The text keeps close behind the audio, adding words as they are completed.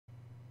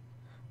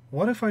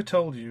What if I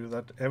told you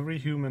that every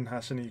human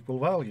has an equal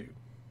value?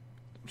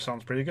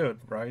 Sounds pretty good,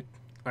 right?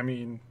 I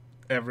mean,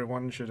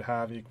 everyone should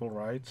have equal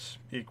rights,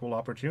 equal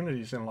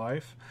opportunities in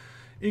life,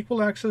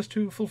 equal access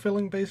to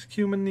fulfilling basic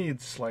human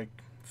needs like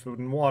food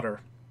and water.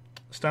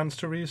 Stands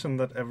to reason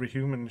that every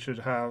human should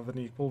have an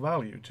equal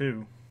value,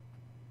 too.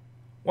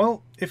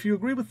 Well, if you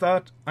agree with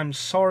that, I'm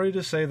sorry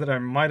to say that I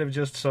might have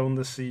just sown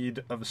the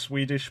seed of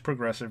Swedish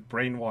progressive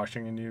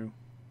brainwashing in you.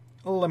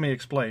 Let me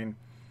explain.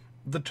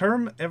 The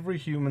term every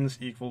human's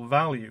equal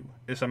value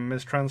is a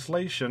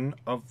mistranslation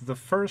of the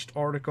first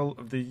article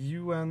of the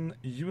UN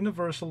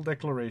Universal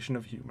Declaration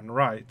of Human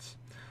Rights.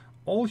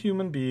 All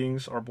human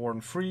beings are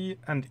born free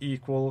and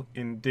equal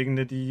in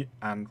dignity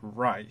and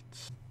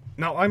rights.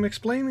 Now, I'm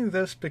explaining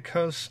this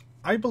because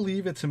I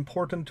believe it's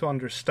important to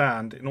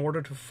understand in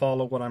order to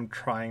follow what I'm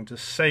trying to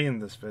say in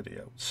this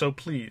video, so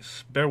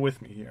please, bear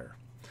with me here.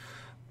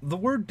 The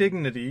word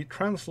dignity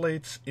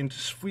translates into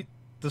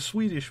the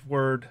Swedish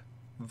word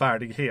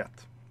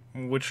värdighet,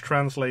 which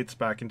translates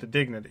back into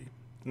dignity.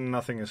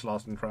 Nothing is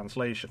lost in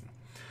translation.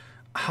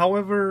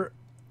 However,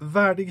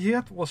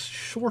 värdighet was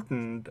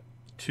shortened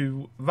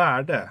to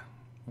värde,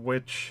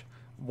 which,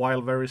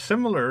 while very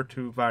similar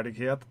to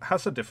värdighet,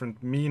 has a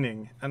different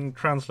meaning and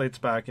translates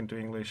back into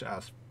English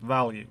as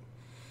value.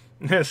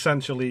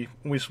 Essentially,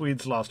 we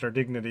Swedes lost our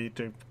dignity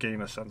to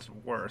gain a sense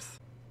of worth.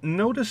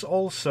 Notice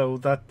also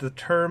that the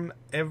term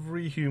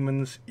every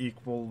human's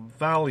equal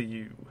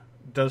value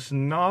does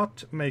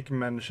not make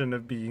mention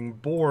of being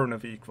born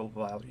of equal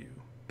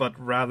value, but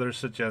rather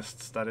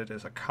suggests that it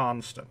is a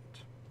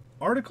constant.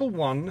 Article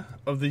 1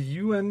 of the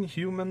UN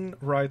Human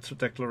Rights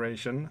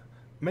Declaration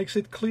makes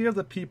it clear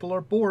that people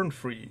are born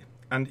free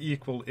and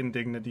equal in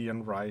dignity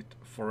and right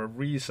for a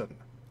reason.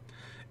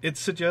 It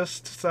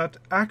suggests that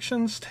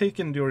actions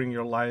taken during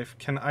your life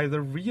can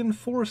either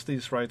reinforce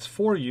these rights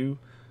for you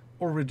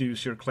or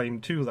reduce your claim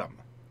to them.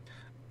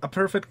 A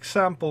perfect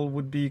example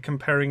would be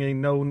comparing a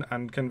known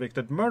and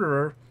convicted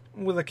murderer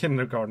with a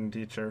kindergarten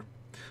teacher.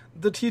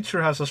 The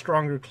teacher has a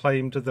stronger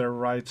claim to their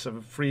rights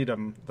of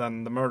freedom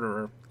than the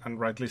murderer,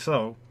 and rightly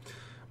so.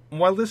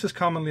 While this is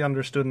commonly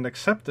understood and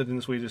accepted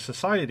in Swedish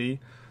society,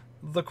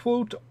 the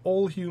quote,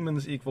 all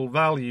humans equal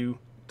value,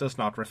 does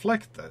not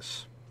reflect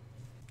this.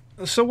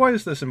 So why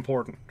is this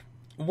important?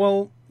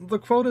 Well, the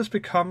quote has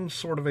become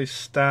sort of a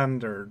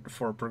standard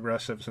for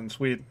progressives in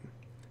Sweden.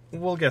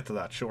 We'll get to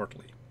that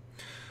shortly.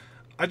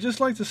 I'd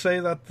just like to say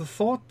that the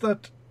thought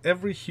that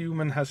every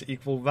human has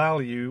equal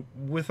value,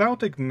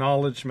 without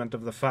acknowledgement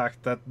of the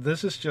fact that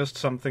this is just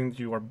something that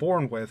you are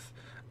born with,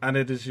 and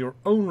it is your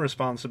own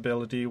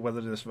responsibility whether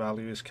this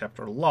value is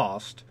kept or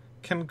lost,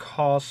 can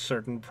cause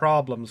certain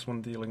problems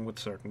when dealing with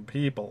certain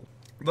people.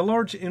 The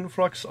large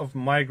influx of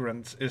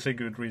migrants is a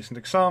good recent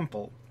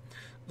example.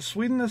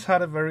 Sweden has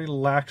had a very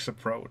lax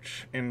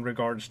approach in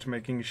regards to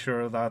making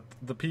sure that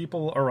the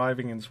people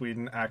arriving in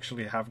Sweden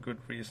actually have good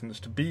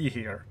reasons to be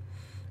here.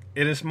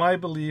 It is my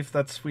belief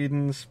that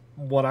Sweden's,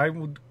 what I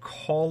would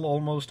call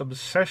almost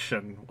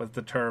obsession with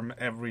the term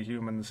every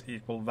human's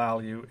equal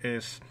value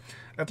is,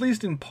 at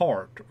least in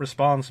part,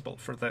 responsible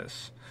for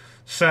this,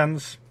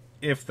 since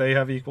if they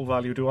have equal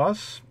value to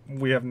us,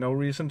 we have no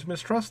reason to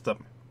mistrust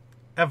them.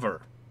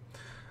 Ever.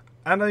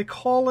 And I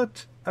call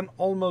it an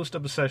almost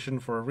obsession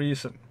for a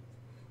reason.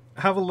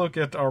 Have a look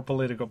at our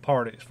political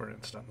parties, for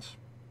instance.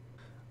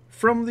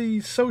 From the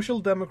Social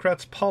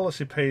Democrats'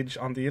 policy page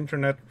on the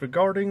internet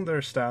regarding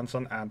their stance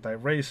on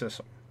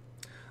anti-racism.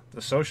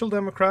 The Social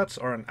Democrats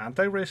are an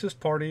anti-racist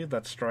party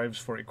that strives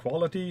for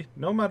equality,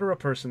 no matter a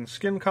person's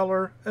skin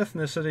color,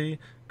 ethnicity,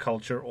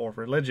 culture, or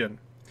religion.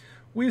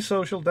 We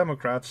Social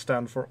Democrats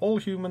stand for all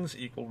humans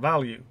equal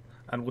value,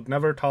 and would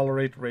never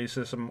tolerate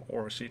racism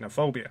or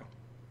xenophobia.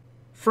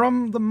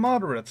 From the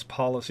Moderates'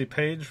 policy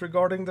page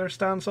regarding their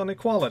stance on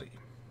equality.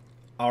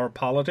 Our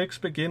politics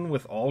begin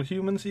with all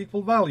humans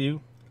equal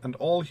value, and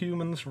all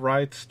humans'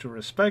 rights to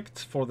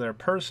respect for their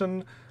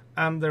person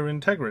and their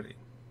integrity.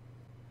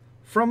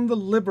 From the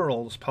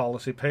Liberals'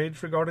 policy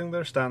page regarding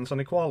their stance on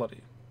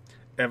equality.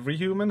 Every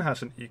human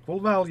has an equal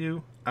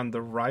value and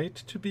the right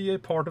to be a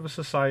part of a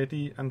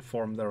society and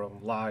form their own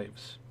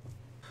lives.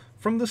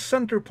 From the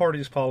Centre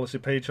Party's policy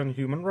page on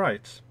human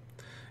rights.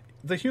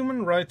 The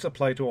human rights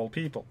apply to all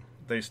people.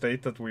 They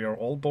state that we are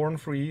all born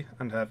free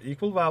and have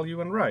equal value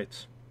and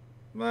rights.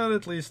 But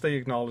at least they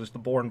acknowledge the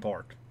born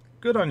part.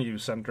 Good on you,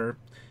 Centre.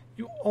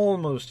 You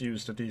almost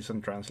used a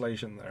decent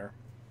translation there.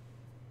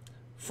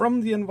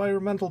 From the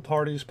Environmental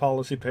Party's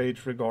policy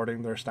page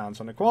regarding their stance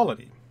on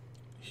equality.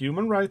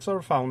 Human rights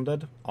are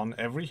founded on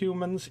every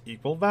human's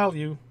equal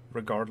value,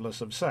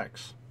 regardless of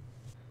sex.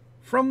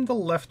 From the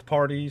Left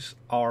Party's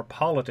Our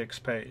Politics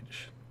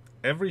page.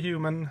 Every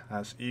human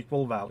has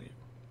equal value.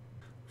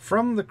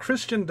 From the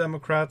Christian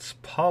Democrats'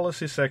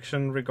 policy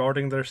section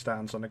regarding their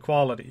stance on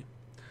equality.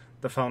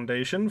 The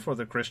foundation for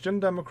the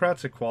Christian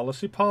Democrats'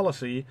 equality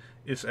policy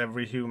is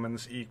every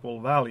human's equal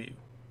value.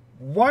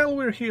 While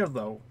we're here,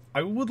 though,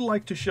 I would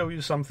like to show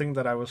you something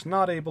that I was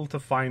not able to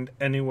find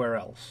anywhere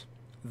else.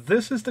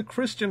 This is the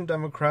Christian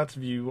Democrats'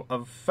 view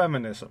of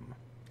feminism.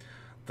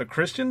 The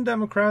Christian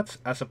Democrats,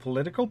 as a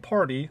political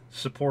party,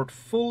 support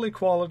full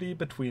equality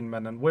between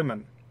men and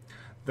women.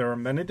 There are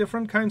many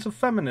different kinds of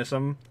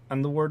feminism,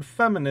 and the word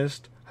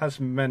feminist has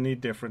many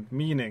different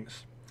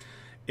meanings.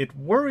 It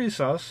worries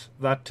us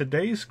that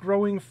today's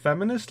growing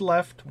feminist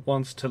left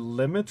wants to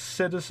limit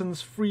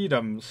citizens'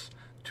 freedoms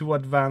to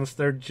advance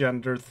their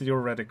gender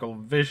theoretical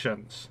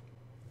visions.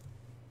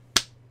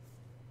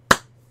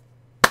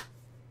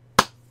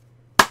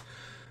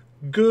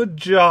 Good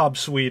job,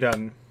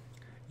 Sweden!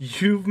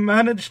 You've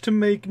managed to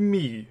make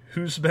me,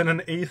 who's been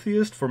an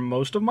atheist for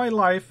most of my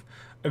life,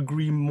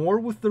 agree more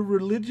with the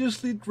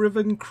religiously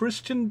driven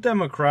Christian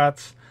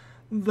Democrats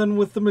than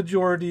with the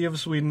majority of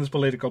Sweden's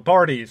political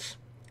parties,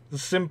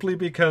 simply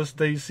because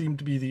they seem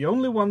to be the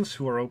only ones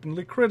who are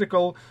openly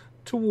critical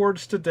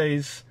towards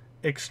today's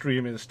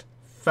extremist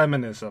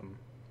feminism.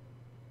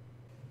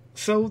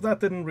 So that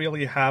didn't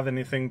really have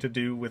anything to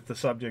do with the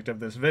subject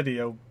of this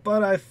video,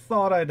 but I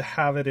thought I'd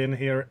have it in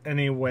here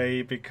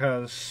anyway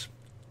because,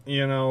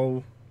 you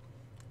know,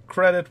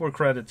 credit where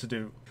credit's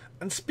due.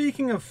 And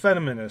speaking of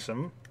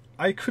feminism,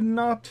 I could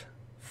not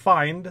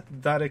find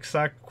that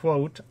exact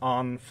quote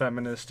on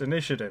Feminist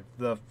Initiative,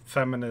 the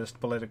feminist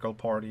political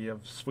party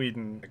of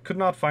Sweden. I could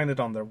not find it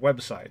on their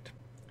website.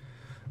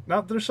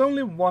 Now, there's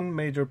only one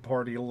major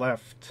party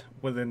left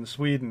within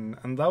Sweden,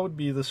 and that would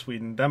be the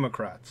Sweden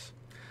Democrats.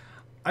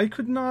 I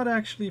could not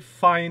actually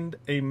find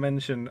a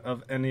mention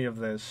of any of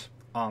this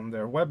on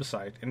their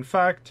website. In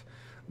fact,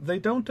 they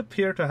don't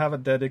appear to have a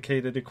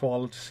dedicated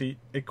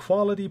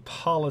equality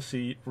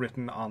policy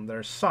written on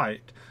their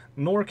site,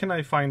 nor can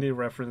I find a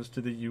reference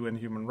to the UN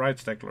Human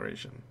Rights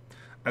Declaration.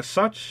 As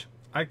such,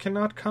 I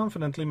cannot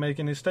confidently make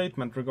any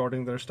statement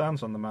regarding their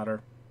stance on the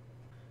matter.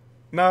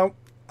 Now,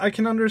 I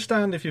can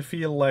understand if you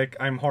feel like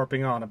I'm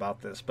harping on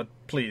about this, but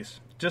please,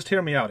 just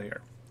hear me out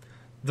here.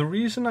 The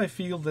reason I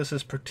feel this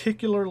is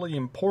particularly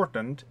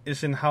important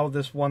is in how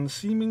this one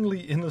seemingly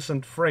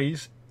innocent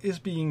phrase is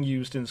being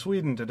used in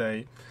Sweden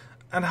today,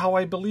 and how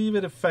I believe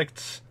it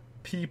affects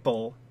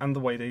people and the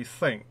way they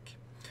think.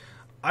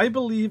 I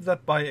believe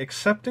that by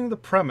accepting the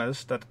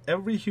premise that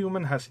every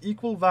human has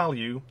equal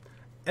value,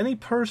 any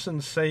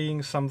person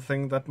saying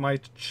something that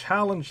might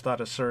challenge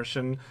that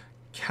assertion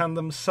can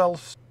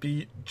themselves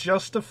be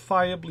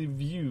justifiably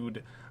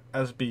viewed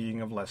as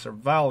being of lesser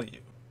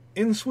value.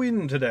 In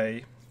Sweden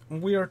today,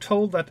 we are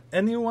told that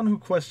anyone who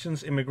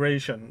questions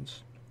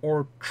immigrations,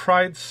 or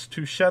tries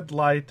to shed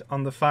light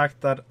on the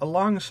fact that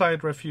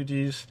alongside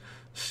refugees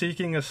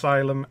seeking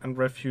asylum and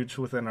refuge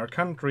within our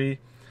country,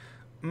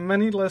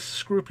 many less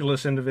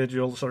scrupulous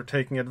individuals are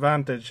taking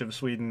advantage of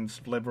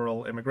Sweden's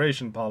liberal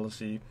immigration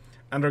policy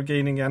and are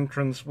gaining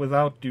entrance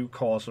without due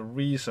cause or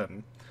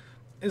reason,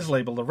 is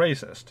labeled a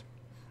racist.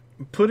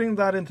 Putting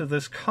that into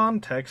this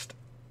context,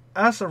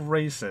 as a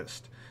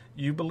racist,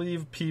 you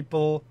believe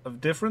people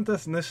of different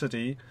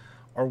ethnicity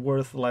are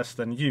worth less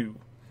than you,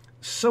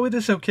 so it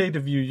is okay to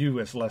view you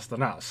as less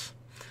than us.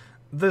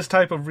 This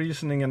type of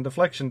reasoning and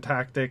deflection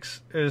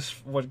tactics is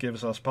what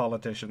gives us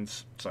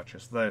politicians such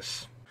as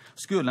this.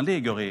 Skulden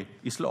ligger i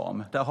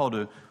islam. Där har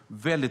du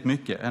väldigt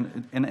mycket,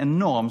 en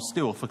enormt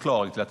stor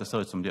förklaring till att det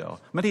ser ut som det gör.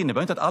 Men det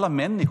innebär inte att alla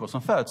människor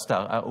som föds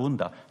där är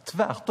onda.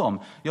 Tvärtom.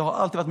 Jag har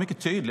alltid varit mycket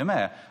tydlig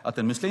med att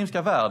den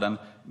muslimska världen,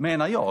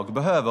 menar jag,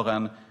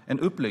 behöver en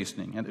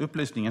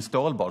upplysning, en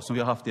stålbad som vi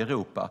har haft i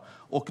Europa.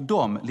 Och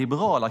de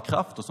liberala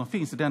krafter som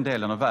finns i den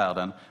delen av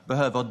världen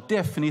behöver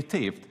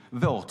definitivt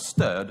vårt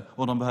stöd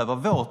och de behöver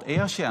vårt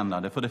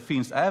erkännande, för det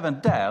finns även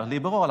där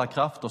liberala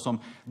krafter som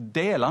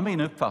delar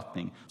min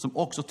uppfattning, som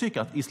också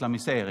tycker att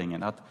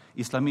islamiseringen, att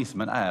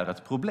islamismen är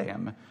ett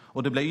problem.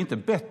 Och det blir ju inte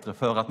bättre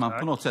för att man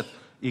på något sätt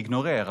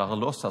ignorerar och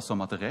låtsas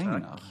som att det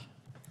regnar.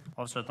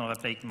 Avslutande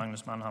replik,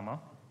 Magnus Manhammar.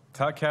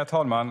 Tack, herr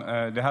talman.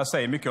 Det här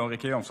säger mycket om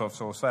Richard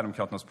Jomshofs och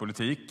Sverigedemokraternas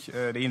politik,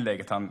 det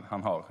inlägget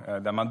han har,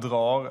 där man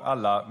drar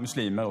alla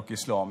muslimer och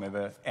islam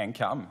över en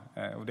kam.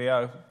 Och det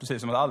är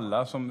precis som att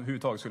alla som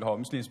överhuvudtaget skulle ha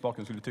muslimsk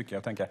bakgrund skulle tycka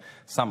och tänka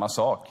samma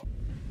sak.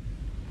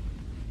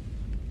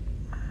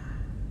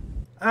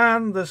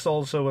 And this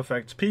also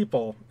affects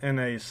people in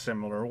a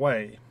similar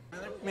way.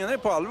 Menar det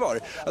på allvar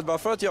att bara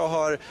för att jag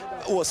har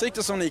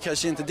åsikter som ni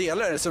kanske inte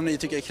delar eller som ni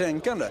tycker är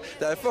kränkande,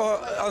 därför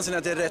anser ni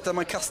att det är rätt att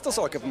man kastar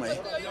saker på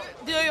mig?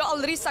 Vi har ju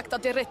aldrig sagt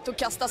att det är rätt att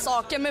kasta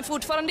saker, men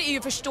fortfarande är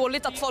ju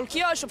förståeligt att folk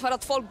gör så för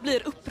att folk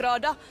blir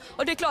upprörda.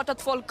 Och det är klart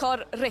att folk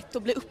har rätt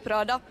att bli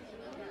upprörda.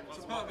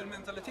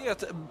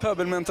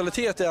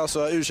 Pöbelmentalitet är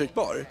alltså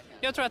ursäktbar?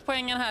 Jag tror att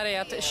poängen här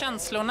är att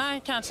känslorna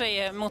kanske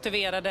är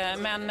motiverade,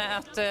 men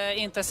att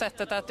inte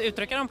sättet att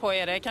uttrycka dem på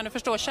är det. Kan du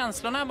förstå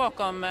känslorna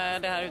bakom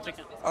det här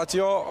uttrycket?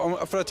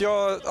 För att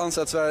jag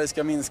anser att Sverige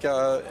ska minska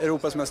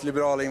Europas mest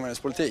liberala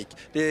invandringspolitik.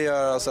 Det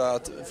gör alltså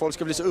att folk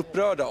ska bli så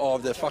upprörda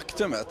av det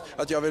faktumet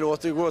att jag vill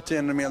återgå till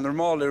en mer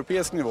normal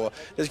europeisk nivå.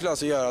 Det skulle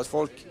alltså göra att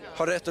folk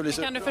har rätt att bli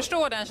så... Kan du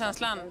förstå den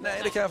känslan?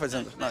 Nej, det kan jag faktiskt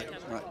inte. Nej. Det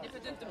är för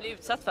att du inte blir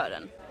utsatt för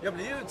den. Jag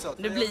blir utsatt.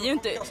 Du blir ju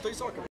inte... Jag kastar ju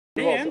saker.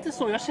 Det är inte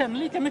så. Jag känner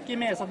lika mycket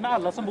gemensamt med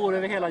alla som bor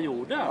över hela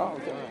jorden.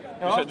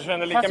 Ja. Du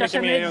känner lika mycket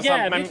gemensamt,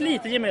 jävligt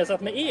lite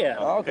gemensamt med er.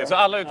 Ja, okay. Så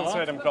alla utom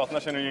Sverigedemokraterna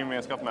känner ju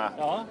gemenskap med?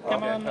 Ja, kan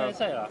man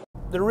säga.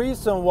 The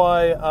reason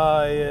why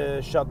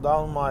I shut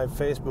down my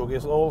Facebook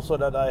is also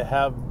that I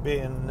have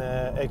been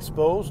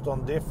exposed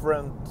on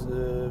different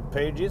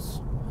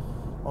pages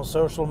on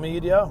social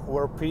media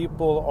where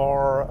people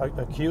are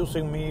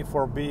accusing me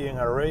for being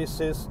a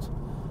racist,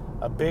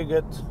 a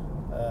bigot,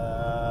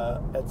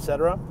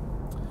 etc.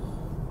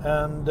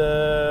 And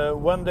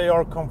when they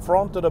are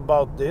confronted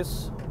about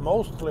this,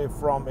 mostly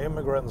from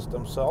immigrants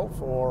themselves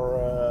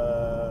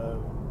or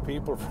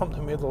people from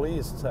the Middle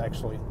East,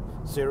 actually,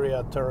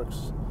 Syria,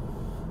 Turks,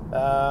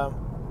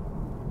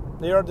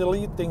 they are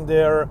deleting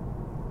their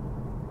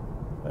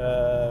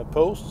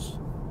posts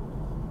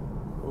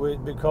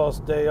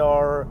because they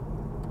are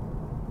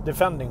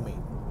defending me.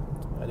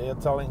 They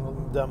are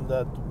telling them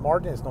that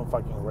Martin is not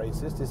fucking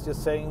racist, he's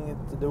just saying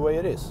it the way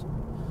it is.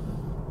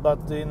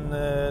 But in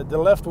the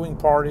left-wing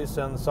parties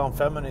and some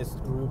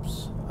feminist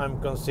groups, I'm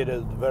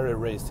considered very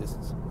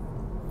racist.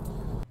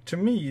 To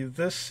me,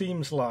 this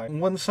seems like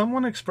when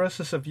someone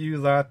expresses a view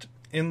that,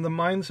 in the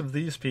minds of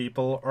these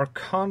people, are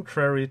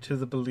contrary to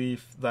the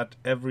belief that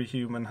every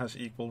human has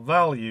equal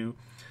value,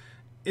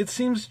 it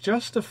seems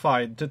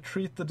justified to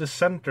treat the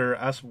dissenter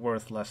as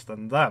worth less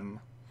than them.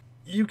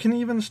 You can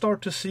even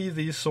start to see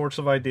these sorts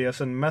of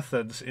ideas and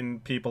methods in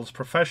people's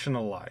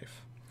professional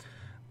life.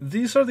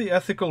 These are the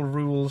ethical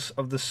rules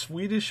of the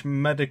Swedish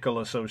Medical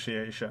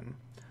Association.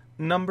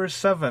 Number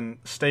 7,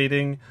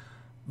 stating,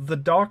 "The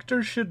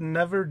doctor should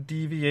never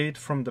deviate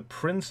from the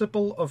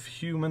principle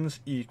of humans'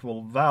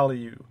 equal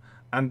value,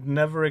 and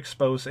never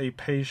expose a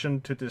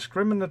patient to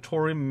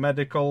discriminatory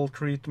medical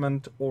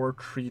treatment or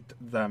treat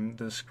them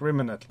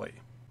discriminately."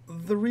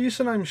 The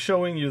reason I'm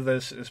showing you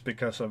this is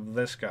because of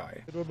this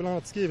guy. Du har bland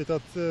annat skrivit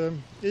att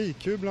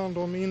IQ bland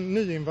de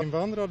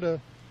nyinvandrade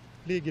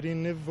ligger i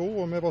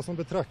nivå med vad som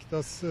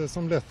betraktas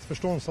som lätt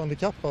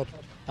förståndshandikappad.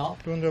 Ja.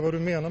 Då undrar jag vad du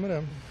menar med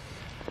det?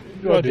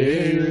 Ja,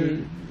 det är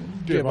ju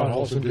det man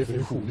har som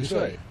definition i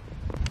Sverige.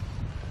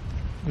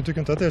 Du tycker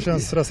inte att det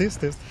känns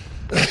rasistiskt?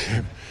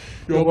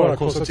 Jag bara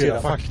konstaterar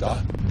fakta.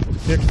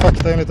 Det är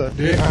fakta enligt det?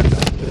 Det är fakta.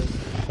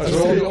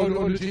 Alltså,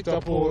 om du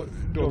tittar på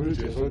de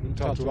utredningar som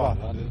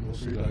Tatuvanan och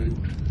så vidare har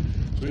gjort,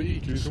 så är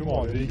IQ i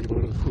Somalia ligger på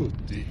runt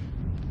 70.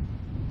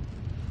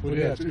 Och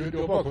det är,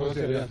 jag bara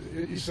konstaterar att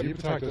i Sverige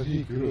betraktas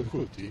IQ runt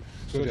 70,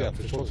 så är det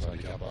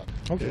förståndshandikappad.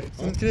 Okej.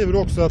 Sen skriver du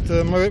också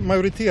att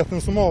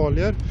majoriteten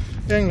somalier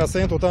ägnar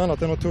sig inte åt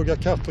annat än att tugga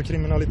katt och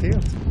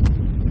kriminalitet.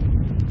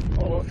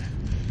 Ja,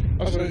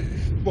 alltså,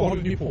 vad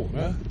håller ni på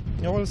med?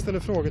 Jag ställer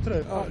frågor till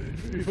dig. Ja,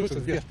 det är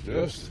fullständigt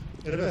vettlöst.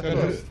 Är det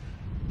vettlöst?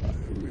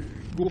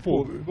 Gå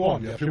på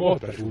vanliga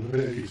privatpersoner på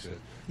det viset.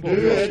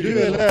 Du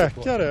är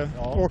läkare,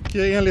 och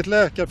enligt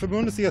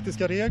Läkarförbundets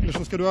etiska regler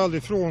så ska du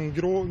aldrig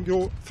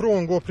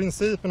frångå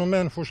principen om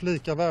människors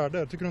lika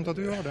värde. Tycker du inte att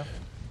du gör det?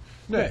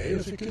 Nej,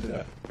 jag tycker inte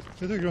det.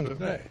 Det tycker du inte?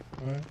 Nej.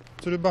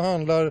 Så du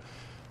behandlar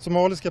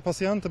somaliska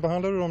patienter,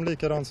 behandlar du dem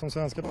likadant som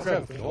svenska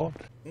patienter? Självklart.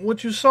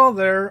 What you saw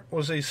there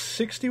was a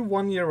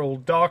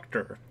 61-year-old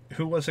doctor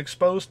who was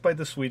exposed by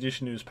the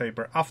Swedish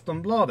newspaper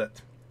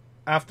Aftonbladet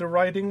after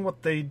writing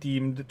what they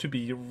deemed to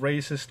be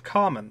racist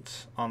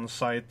comments on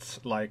sites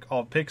like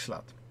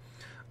Avpixlat,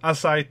 a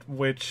site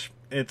which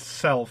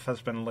itself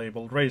has been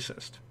labeled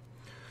racist.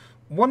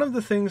 One of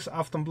the things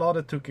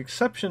Aftonbladet took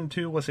exception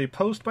to was a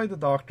post by the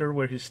doctor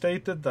where he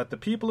stated that the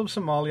people of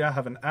Somalia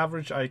have an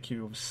average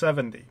IQ of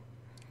 70.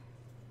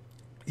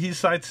 He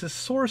cites his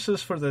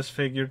sources for this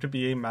figure to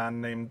be a man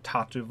named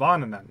Tatu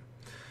Vanhanen,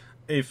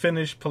 a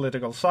Finnish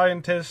political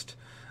scientist,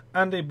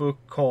 and a book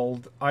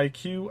called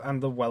IQ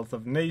and the Wealth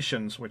of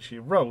Nations, which he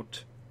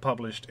wrote,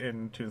 published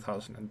in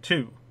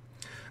 2002.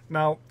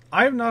 Now,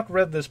 I have not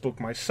read this book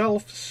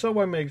myself,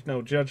 so I make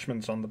no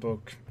judgments on the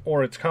book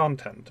or its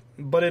content,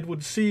 but it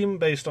would seem,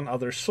 based on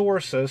other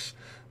sources,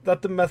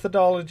 that the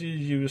methodology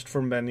used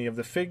for many of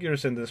the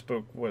figures in this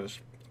book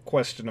was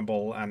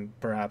questionable and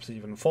perhaps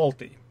even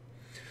faulty.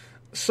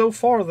 So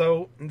far,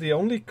 though, the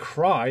only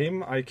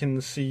crime I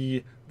can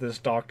see this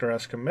doctor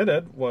has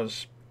committed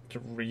was to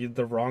read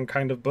the wrong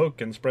kind of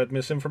book and spread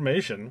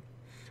misinformation,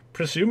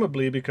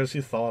 presumably because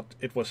he thought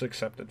it was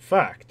accepted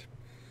fact.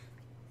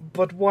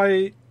 But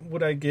why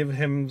would I give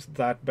him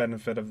that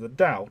benefit of the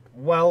doubt?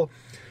 Well,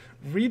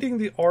 reading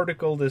the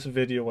article this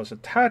video was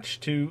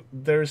attached to,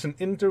 there's an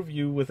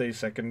interview with a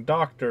second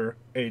doctor,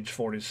 age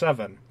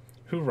 47,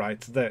 who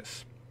writes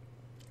this.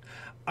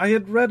 I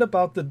had read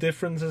about the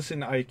differences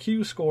in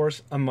IQ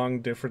scores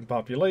among different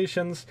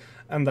populations,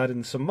 and that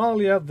in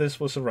Somalia this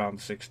was around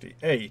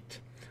 68.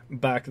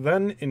 Back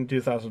then, in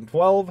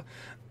 2012,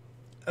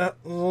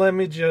 let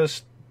me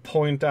just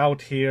point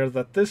out here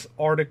that this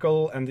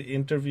article and the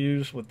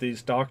interviews with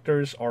these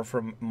doctors are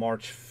from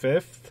March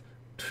 5th,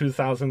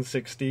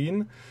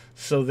 2016,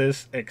 so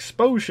this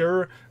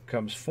exposure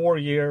comes 4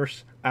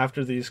 years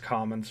after these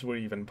comments were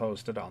even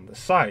posted on the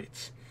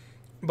sites.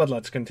 But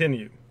let's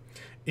continue.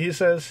 He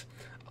says,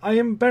 I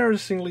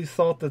embarrassingly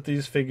thought that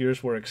these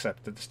figures were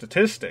accepted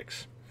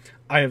statistics.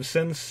 I have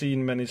since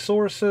seen many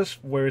sources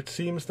where it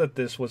seems that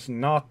this was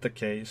not the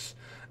case,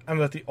 and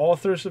that the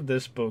authors of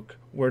this book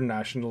were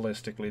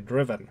nationalistically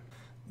driven.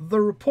 The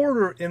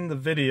reporter in the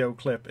video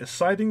clip is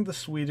citing the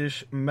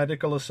Swedish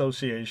Medical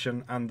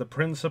Association and the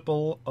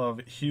principle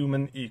of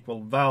human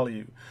equal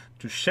value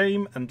to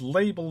shame and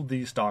label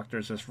these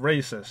doctors as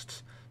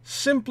racists,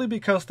 simply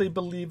because they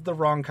believed the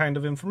wrong kind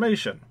of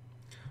information.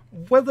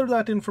 Whether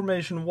that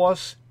information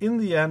was, in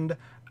the end,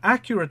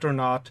 accurate or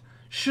not,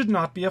 should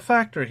not be a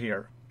factor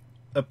here.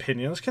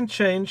 Opinions can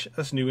change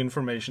as new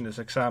information is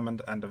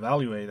examined and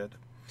evaluated.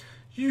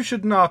 You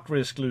should not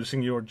risk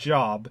losing your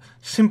job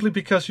simply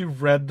because you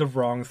read the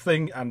wrong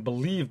thing and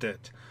believed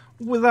it,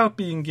 without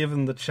being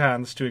given the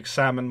chance to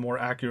examine more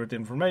accurate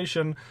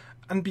information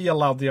and be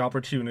allowed the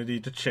opportunity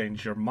to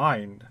change your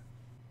mind.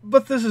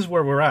 But this is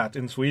where we're at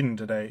in Sweden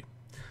today.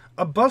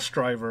 A bus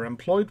driver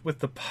employed with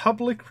the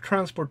public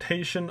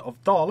transportation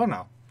of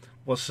Dalarna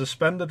was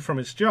suspended from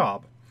his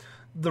job.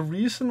 The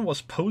reason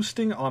was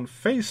posting on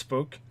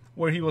Facebook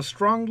where he was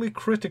strongly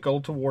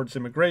critical towards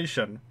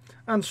immigration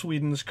and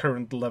Sweden's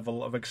current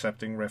level of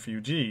accepting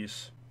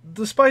refugees.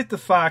 Despite the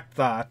fact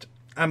that,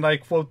 and I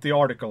quote the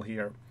article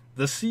here,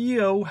 the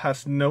CEO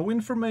has no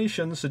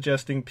information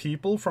suggesting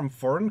people from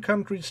foreign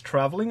countries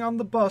traveling on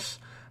the bus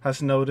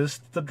has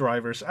noticed the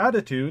driver's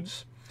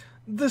attitudes,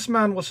 this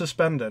man was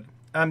suspended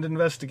and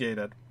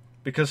investigated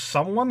because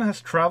someone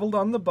has traveled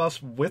on the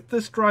bus with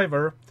this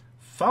driver,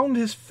 found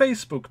his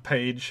Facebook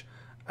page,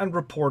 and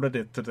reported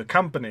it to the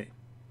company.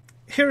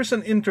 Here's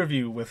an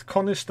interview with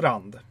Conny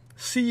Strand,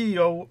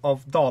 CEO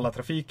of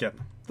Dalatrafiken,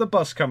 the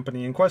bus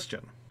company in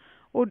question.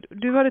 Och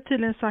du hade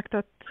tydligen sagt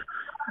att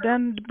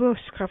den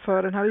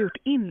busschauffören hade gjort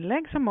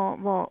inlägg som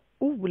var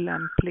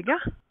olämpliga.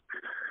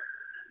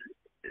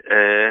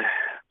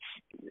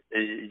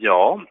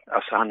 Ja,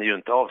 alltså han är ju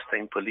inte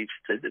avstängd på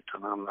livstid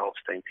utan han är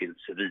avstängd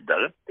tills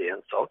vidare, det är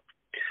en sak.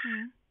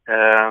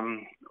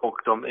 Och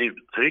de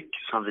uttryck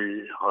som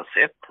vi har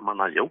sett man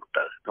har gjort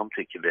där, de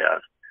tycker vi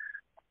är,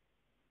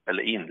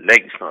 eller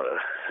inlägg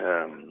snarare,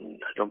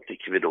 de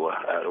tycker vi då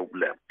är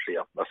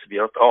olämpliga. Alltså vi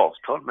har ett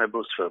avtal med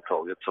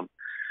bussföretaget som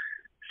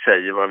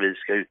säger vad vi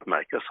ska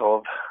utmärkas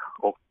av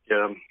och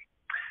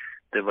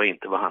det var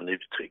inte vad han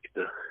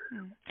uttryckte.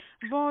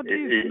 Vad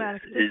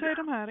utmärkte sig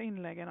de här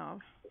inläggen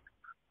av?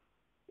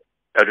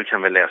 Ja, du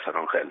kan väl läsa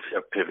dem själv.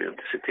 Jag behöver ju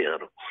inte citera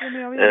dem. Ja,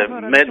 men jag vill höra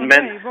från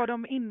dig. Var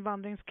de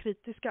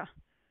invandringskritiska?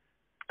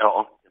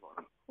 Ja, det var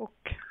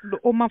de.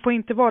 Och man får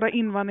inte vara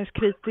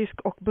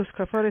invandringskritisk och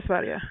busschaufför i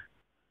Sverige?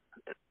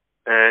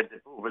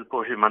 Det beror väl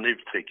på hur man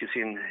uttrycker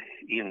sin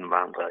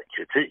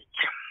invandrarkritik.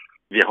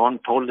 Vi har en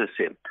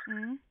policy.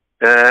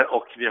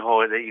 Och vi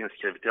har det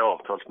inskrivet i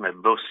avtalet med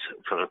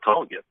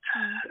bussföretaget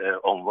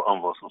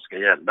om vad som ska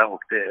gälla.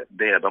 Och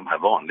det är de här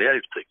vanliga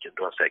uttrycken.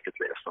 Du har säkert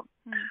läst dem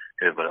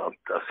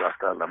överallt. Alltså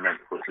att alla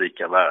människors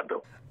lika värde.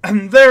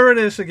 And there it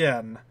is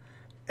again.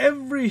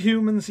 Every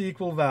human's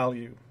equal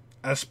value.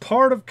 As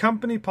part of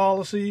company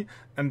policy,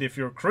 and if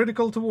you're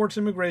critical towards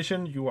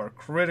immigration, you are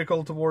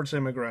critical towards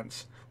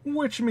immigrants.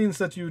 Which means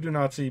that you do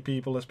not see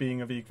people as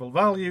being of equal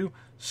value,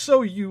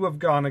 so you have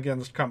gone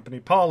against company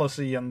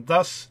policy, and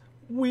thus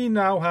we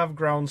now have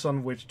grounds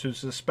on which to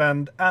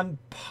suspend and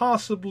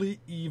possibly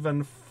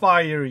even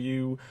fire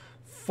you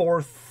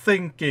for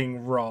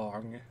thinking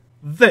wrong.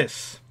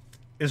 This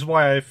is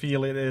why I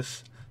feel it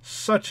is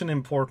such an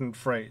important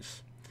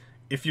phrase.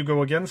 If you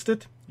go against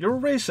it, you're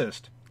a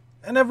racist.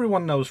 And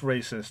everyone knows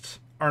racists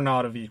are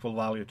not of equal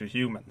value to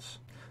humans.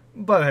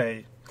 But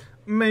hey,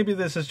 maybe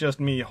this is just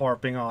me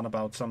harping on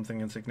about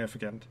something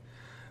insignificant.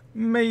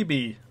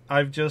 Maybe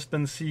I've just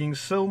been seeing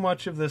so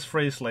much of this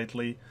phrase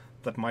lately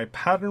that my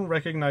pattern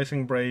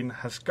recognizing brain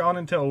has gone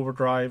into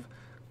overdrive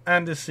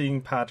and is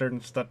seeing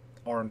patterns that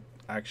aren't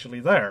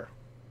actually there.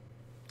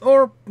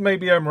 Or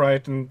maybe I'm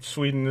right and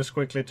Sweden is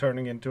quickly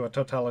turning into a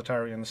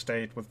totalitarian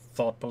state with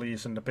thought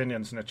police and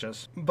opinion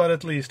snitches. But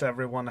at least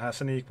everyone has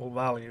an equal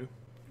value.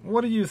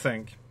 What do you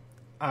think?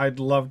 I'd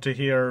love to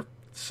hear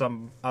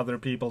some other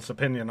people's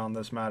opinion on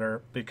this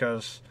matter,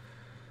 because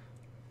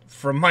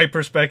from my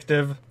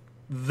perspective,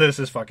 this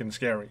is fucking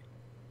scary.